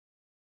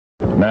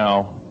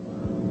Now,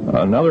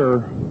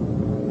 another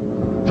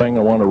thing I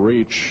want to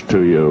reach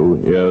to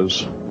you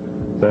is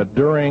that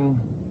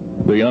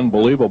during the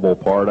unbelievable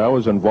part, I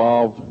was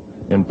involved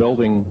in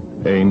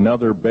building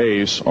another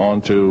base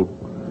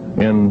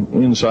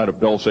inside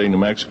of Dulce, New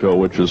Mexico,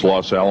 which is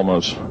Los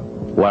Alamos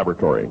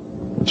Laboratory.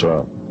 It's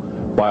a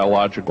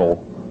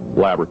biological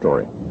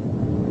laboratory.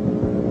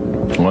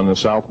 On the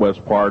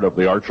southwest part of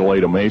the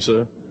Archuleta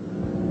Mesa,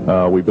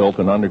 we built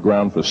an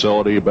underground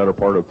facility, a better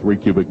part of 3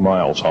 cubic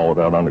miles hollowed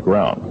out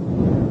underground.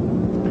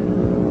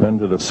 Then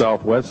to the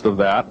southwest of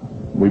that,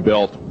 we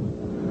were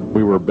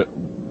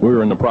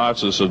in the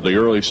process of the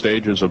early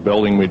stages of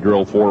building. We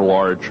drilled 4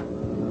 large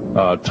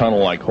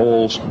tunnel-like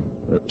holes.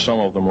 Some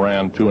of them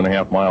ran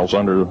 2.5 miles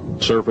under the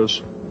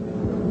surface.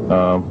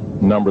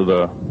 Number of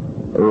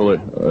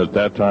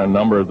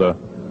the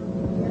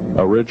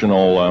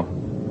original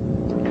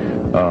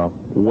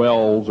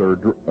wells or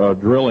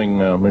drilling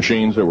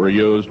machines that were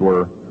used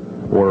were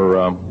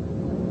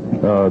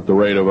at the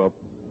rate of up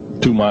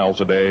 2 miles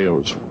a day. It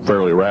was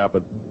fairly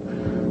rapid.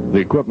 The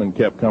equipment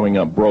kept coming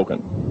up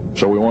broken.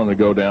 So we wanted to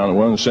go down and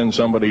we wanted to send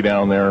somebody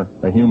down there,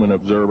 a human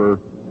observer,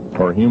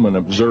 or human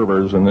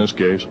observers in this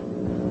case,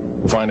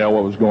 to find out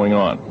what was going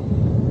on.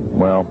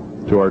 Well,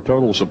 to our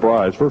total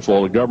surprise, first of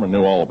all, the government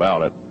knew all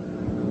about it.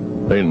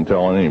 They didn't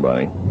tell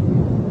anybody.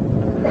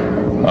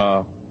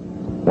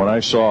 When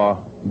I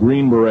saw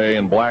Green Beret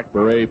and Black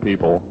Beret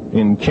people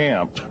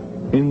encamped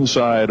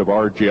inside of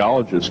our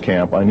geologist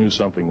camp, I knew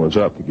something was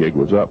up. The gig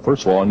was up.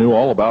 First of all, I knew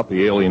all about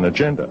the alien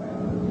agenda.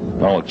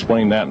 I'll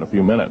explain that in a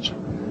few minutes.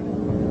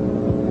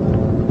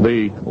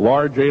 The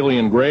large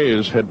alien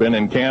grays had been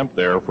encamped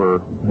there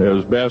for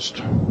as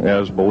best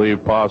as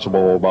believed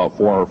possible about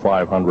 400 or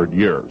 500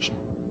 years.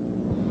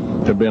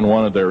 It had been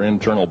one of their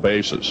internal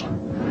bases.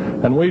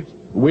 And we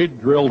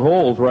drilled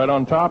holes right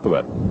on top of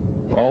it.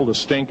 All the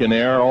stinking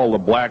air, all the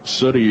black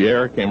sooty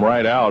air came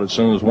right out as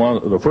soon as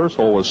the first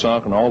hole was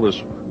sunk, and all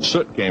this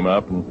soot came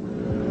up,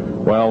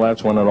 and well,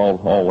 that's when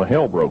all the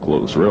hell broke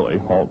loose, really.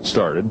 All it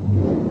started.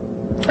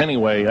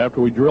 Anyway,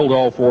 after we drilled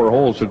all 4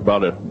 holes, it took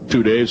about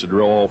 2 days to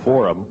drill all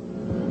 4 of them.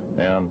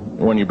 And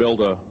when you build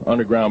an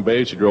underground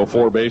base, you drill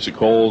 4 basic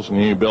holes,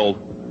 and you build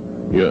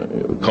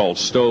called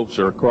stopes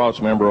or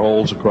cross-member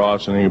holes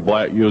across, and you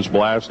use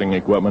blasting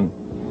equipment,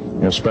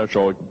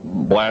 special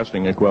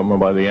blasting equipment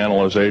by the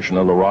analyzation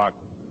of the rock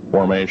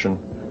formation,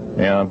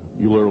 and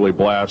you literally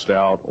blast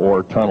out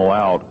or tunnel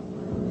out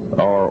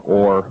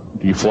or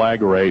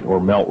deflagrate or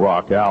melt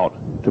rock out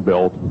to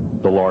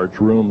build the large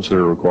rooms that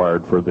are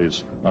required for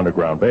this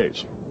underground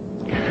base.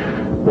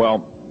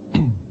 Well,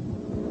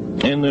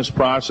 in this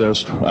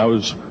process, I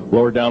was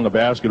lowered down the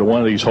basket of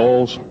one of these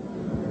holes,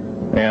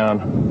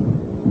 and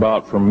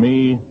about from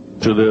me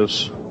to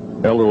this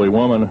elderly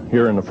woman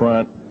here in the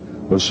front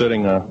was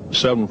sitting a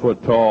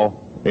 7-foot-tall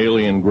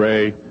alien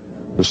gray.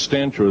 The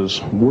stench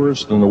was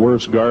worse than the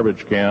worst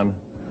garbage can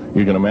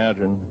you can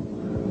imagine.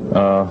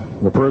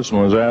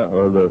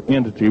 The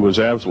entity was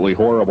absolutely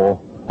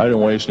horrible. I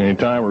didn't waste any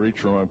time. I reached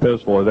for my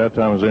pistol. At that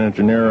time, as an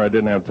engineer, I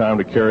didn't have time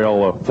to carry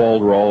all the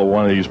folderol of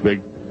one of these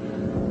big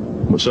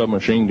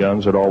submachine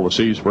guns that all the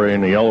sea spray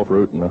and the yellow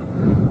fruit and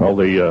all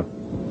the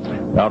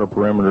outer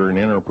perimeter and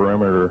inner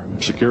perimeter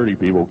security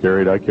people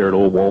carried. I carried a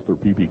little Walther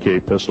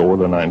PPK pistol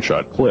with a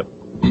 9-shot clip.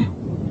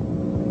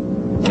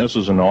 This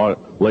was in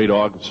late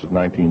August of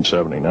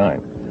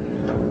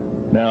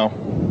 1979. Now,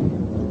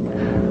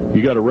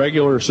 you got a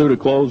regular suit of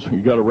clothes,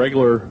 you got a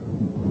regular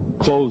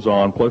clothes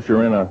on, plus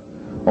you're in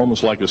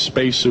almost like a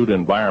spacesuit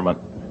environment,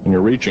 and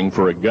you're reaching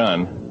for a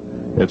gun.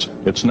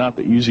 It's not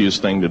the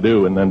easiest thing to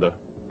do, and then to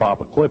pop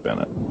a clip in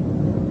it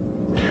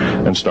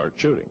and start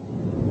shooting.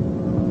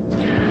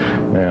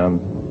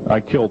 And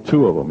I killed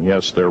 2 of them.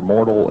 Yes, they're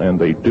mortal, and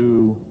they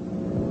do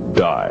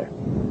die.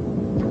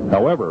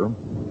 However,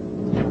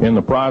 in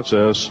the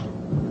process,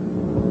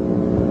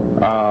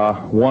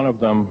 one of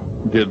them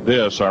did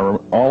this.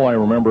 All I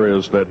remember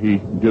is that he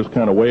just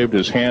kind of waved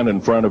his hand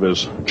in front of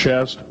his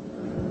chest,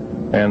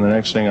 and the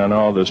next thing I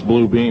know, this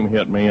blue beam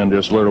hit me and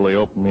just literally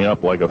opened me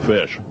up like a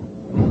fish,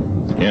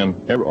 and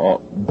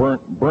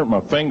burnt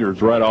my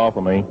fingers right off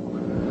of me.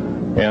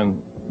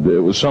 And it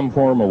was some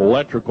form of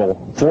electrical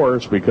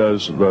force,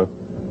 because the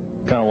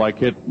kind of like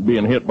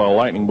being hit by a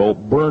lightning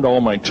bolt burned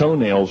all my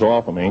toenails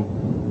off of me.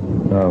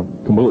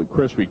 Completely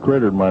crispy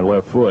crittered my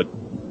left foot,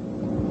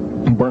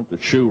 burnt the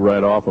shoe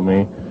right off of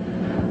me.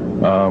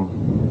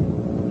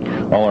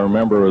 All I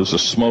remember is the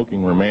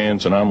smoking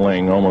remains, and I'm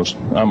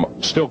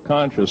still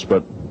conscious,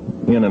 but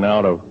in and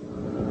out of,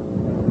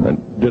 I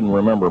didn't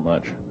remember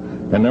much.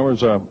 And there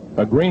was a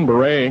Green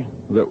Beret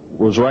that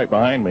was right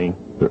behind me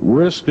that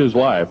risked his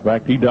life. In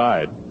fact, he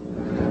died.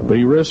 But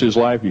he risked his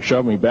life. He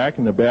shoved me back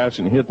in the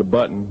basket and hit the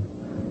button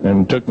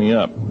and took me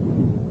up.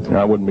 And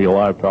I wouldn't be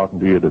alive talking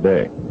to you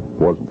today if it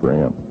wasn't for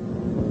him.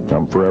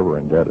 I'm forever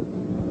indebted.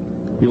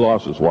 He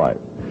lost his life.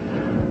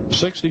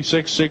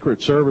 66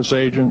 Secret Service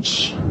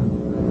agents,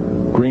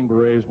 Green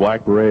Berets,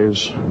 Black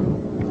Berets,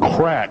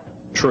 crack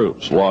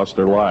troops lost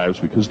their lives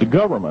because the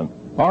government,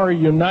 our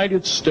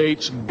United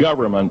States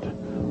government,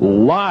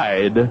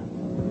 lied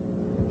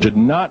did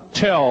not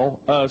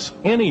tell us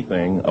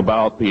anything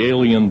about the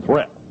alien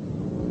threat.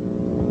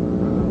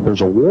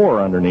 There's a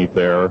war underneath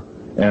there,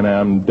 and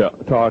I'm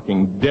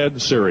talking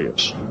dead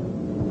serious.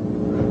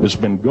 It's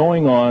been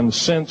going on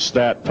since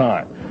that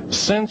time.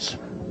 Since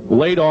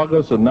late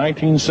August of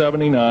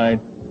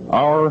 1979,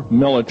 our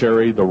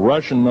military, the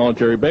Russian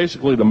military,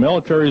 basically the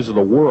militaries of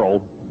the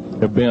world,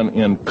 have been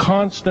in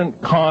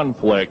constant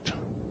conflict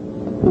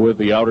with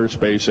the outer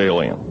space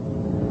alien.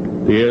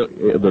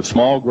 The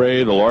small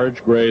gray, the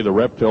large gray, the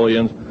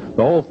reptilians,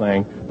 the whole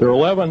thing. There are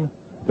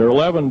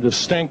 11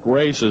 distinct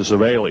races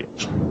of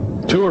aliens.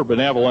 2 are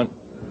benevolent.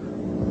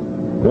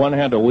 1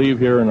 had to leave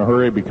here in a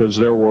hurry because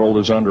their world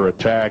is under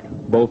attack,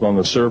 both on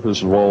the surface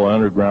as well as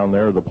underground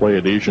there, the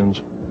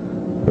Pleiadians.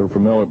 They're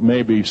familiar,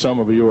 maybe some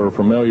of you are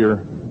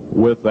familiar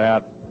with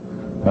that.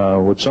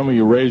 Would some of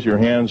you raise your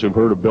hands who've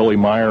heard of Billy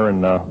Meyer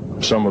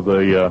and some of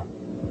the,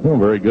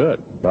 very good,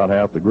 about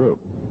half the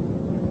group.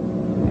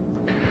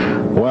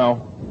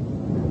 Well,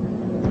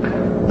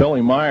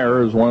 Billy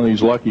Meyer is one of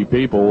these lucky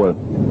people that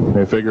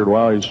they figured,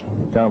 well, he's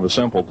kind of a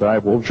simple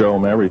type, we'll show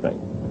him everything.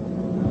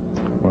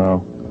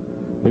 Well,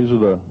 these are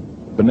the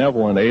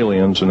benevolent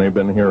aliens, and they've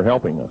been here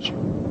helping us.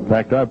 In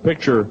fact, I have a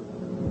picture,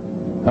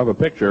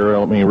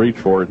 let me reach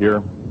for it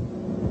here.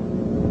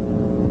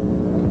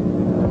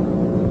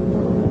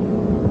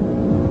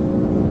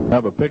 I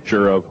have a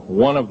picture of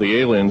one of the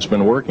aliens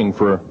been working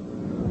for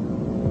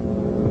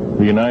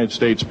the United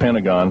States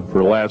Pentagon for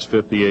the last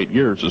 58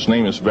 years. His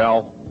name is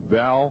Val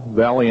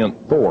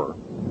Valiant Thor.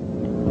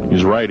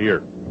 He's right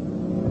here.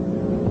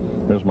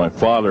 There's my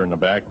father in the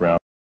background.